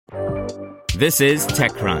This is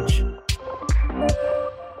TechCrunch.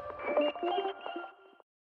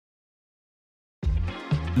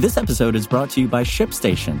 This episode is brought to you by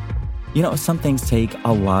ShipStation. You know, some things take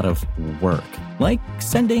a lot of work, like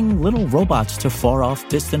sending little robots to far-off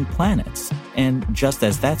distant planets. And just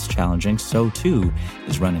as that's challenging, so too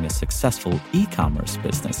is running a successful e-commerce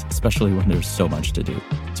business, especially when there's so much to do.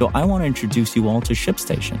 So I want to introduce you all to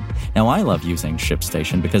ShipStation. Now, I love using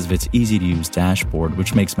ShipStation because of its easy-to-use dashboard,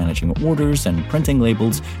 which makes managing orders and printing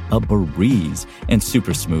labels a breeze and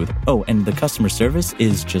super smooth. Oh, and the customer service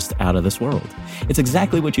is just out of this world. It's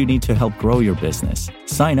exactly what you need to help grow your business.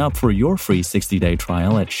 Sign up for your free 60-day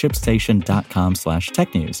trial at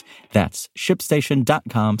shipstation.com/technews. That's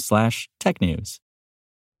shipstation.com/technews.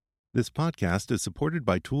 This podcast is supported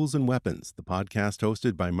by Tools and Weapons, the podcast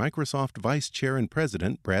hosted by Microsoft Vice Chair and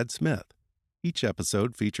President Brad Smith. Each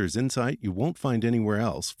episode features insight you won't find anywhere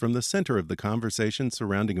else from the center of the conversation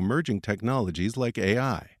surrounding emerging technologies like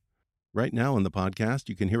AI. Right now in the podcast,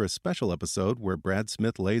 you can hear a special episode where Brad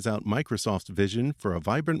Smith lays out Microsoft's vision for a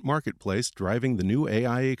vibrant marketplace driving the new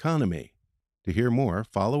AI economy. To hear more,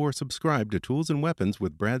 follow or subscribe to Tools and Weapons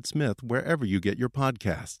with Brad Smith wherever you get your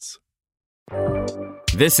podcasts.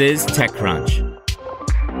 This is TechCrunch.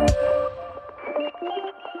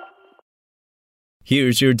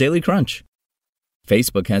 Here's your Daily Crunch.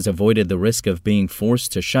 Facebook has avoided the risk of being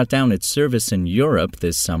forced to shut down its service in Europe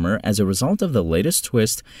this summer as a result of the latest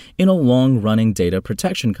twist in a long-running data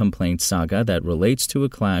protection complaint saga that relates to a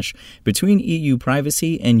clash between EU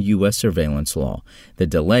privacy and U.S. surveillance law. The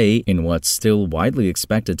delay in what's still widely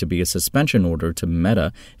expected to be a suspension order to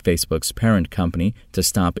Meta, Facebook's parent company, to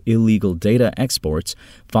stop illegal data exports,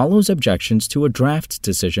 follows objections to a draft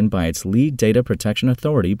decision by its lead data protection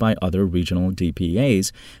authority by other regional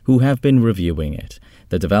DPAs who have been reviewing it.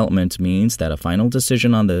 The development means that a final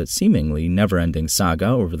decision on the seemingly never-ending saga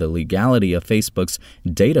over the legality of Facebook's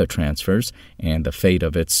data transfers and the fate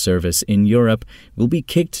of its service in Europe will be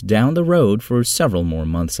kicked down the road for several more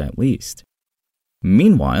months at least.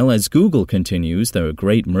 Meanwhile, as Google continues the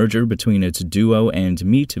great merger between its Duo and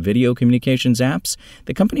Meet video communications apps,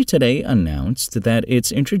 the company today announced that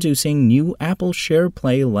it's introducing new Apple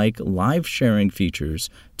SharePlay-like live sharing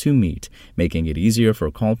features to Meet, making it easier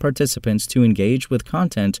for call participants to engage with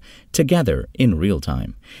content together in real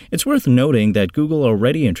time. It's worth noting that Google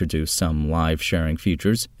already introduced some live sharing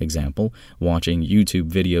features, example, watching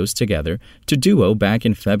YouTube videos together, to Duo back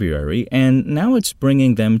in February, and now it's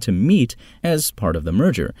bringing them to Meet as part of the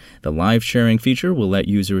merger. The live sharing feature will let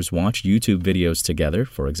users watch YouTube videos together,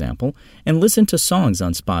 for example, and listen to songs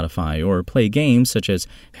on Spotify or play games such as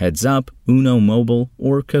Heads Up, Uno Mobile,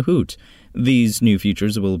 or Kahoot. These new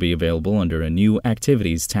features will be available under a new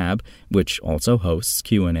Activities tab, which also hosts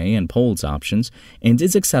Q&A and polls options, and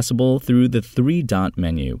is accessible through the three-dot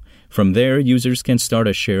menu. From there, users can start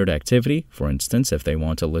a shared activity. For instance, if they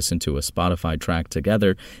want to listen to a Spotify track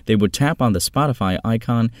together, they would tap on the Spotify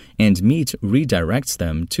icon, and Meet redirects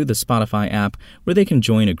them to the Spotify app where they can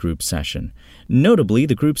join a group session. Notably,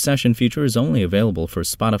 the group session feature is only available for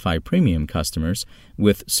Spotify Premium customers,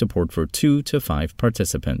 with support for 2 to 5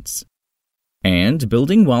 participants. And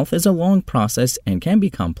building wealth is a long process and can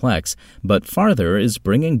be complex, but Farther is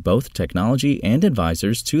bringing both technology and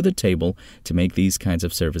advisors to the table to make these kinds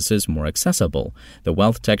of services more accessible. The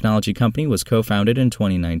wealth technology company was co-founded in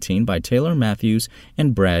 2019 by Taylor Matthews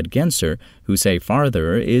and Brad Genser, who say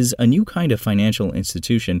Farther is a new kind of financial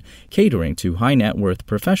institution catering to high-net-worth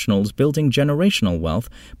professionals building generational wealth,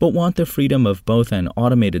 but want the freedom of both an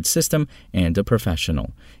automated system and a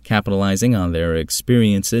professional. Capitalizing on their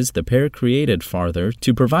experiences, the pair created Farther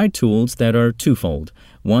to provide tools that are twofold: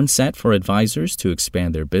 one set for advisors to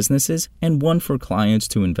expand their businesses, and one for clients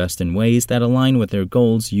to invest in ways that align with their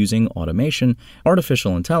goals using automation,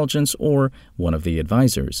 artificial intelligence, or one of the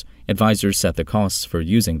advisors. Advisors set the costs for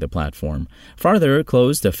using the platform. Farther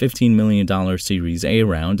closed a $15 million Series A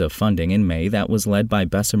round of funding in May that was led by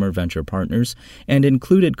Bessemer Venture Partners and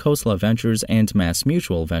included Khosla Ventures and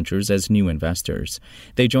MassMutual Ventures as new investors.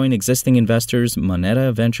 They join existing investors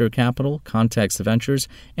Moneta Venture Capital, Context Ventures,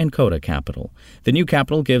 and Coda Capital. The new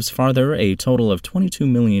capital gives Farther a total of $22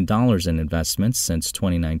 million in investments since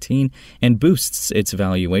 2019 and boosts its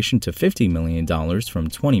valuation to $50 million from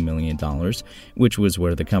 $20 million, which was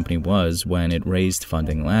where the company was when it raised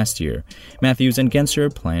funding last year. Matthews and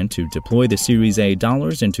Genser plan to deploy the Series A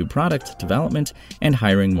dollars into product development and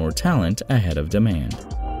hiring more talent ahead of demand.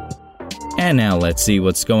 And now let's see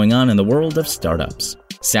what's going on in the world of startups.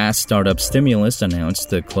 SaaS startup Stimulus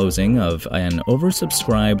announced the closing of an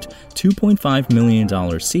oversubscribed $2.5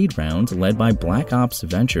 million seed round led by Black Ops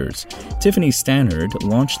Ventures. Tiffany Stannard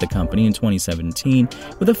launched the company in 2017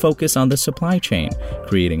 with a focus on the supply chain,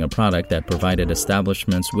 creating a product that provided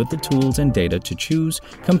establishments with the tools and data to choose,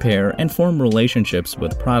 compare, and form relationships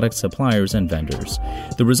with product suppliers and vendors.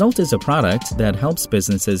 The result is a product that helps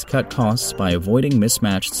businesses cut costs by avoiding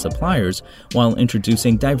mismatched suppliers while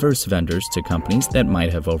introducing diverse vendors to companies that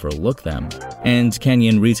might have overlooked them. And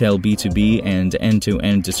Kenyan retail B2B and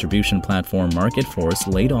end-to-end distribution platform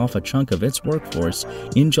MarketForce laid off a chunk of its workforce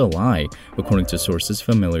in July, according to sources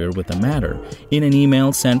familiar with the matter. In an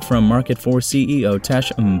email sent from MarketForce CEO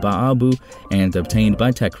Tesh Mbaabu and obtained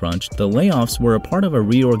by TechCrunch, the layoffs were a part of a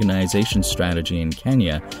reorganization strategy in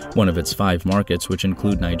Kenya, one of its 5 markets which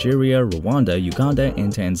include Nigeria, Rwanda, Uganda,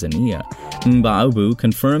 and Tanzania. Mbaabu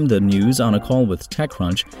confirmed the news on a call with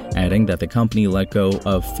TechCrunch, adding that the company let go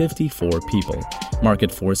of 54 people.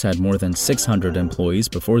 MarketForce had more than 600 employees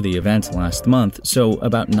before the event last month, so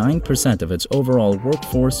about 9% of its overall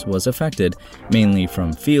workforce was affected, mainly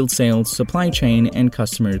from field sales, supply chain, and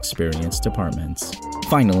customer experience departments.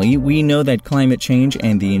 Finally, we know that climate change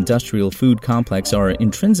and the industrial food complex are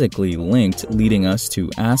intrinsically linked, leading us to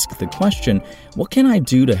ask the question, what can I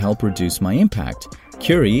do to help reduce my impact?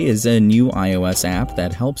 Curie is a new iOS app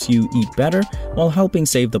that helps you eat better while helping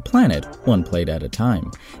save the planet, one plate at a time.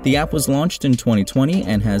 The app was launched in 2020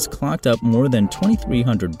 and has clocked up more than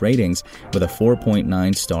 2,300 ratings with a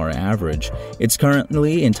 4.9-star average. It's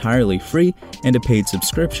currently entirely free, and a paid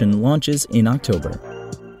subscription launches in October.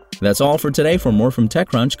 That's all for today. For more from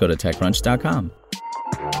TechCrunch, go to TechCrunch.com.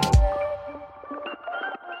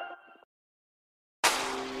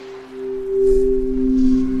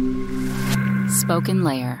 Spoken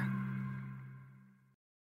Layer.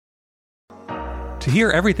 To hear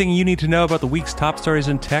everything you need to know about the week's top stories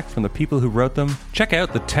in tech from the people who wrote them, check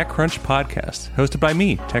out the TechCrunch podcast, hosted by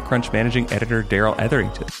me, TechCrunch managing editor Daryl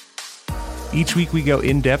Etherington. Each week we go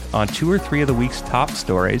in-depth on 2 or 3 of the week's top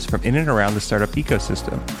stories from in and around the startup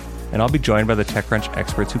ecosystem, and I'll be joined by the TechCrunch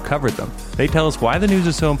experts who covered them. They tell us why the news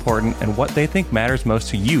is so important and what they think matters most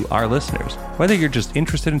to you, our listeners, whether you're just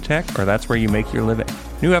interested in tech or that's where you make your living.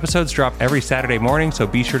 New episodes drop every Saturday morning, so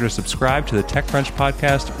be sure to subscribe to the TechCrunch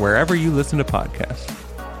podcast wherever you listen to podcasts.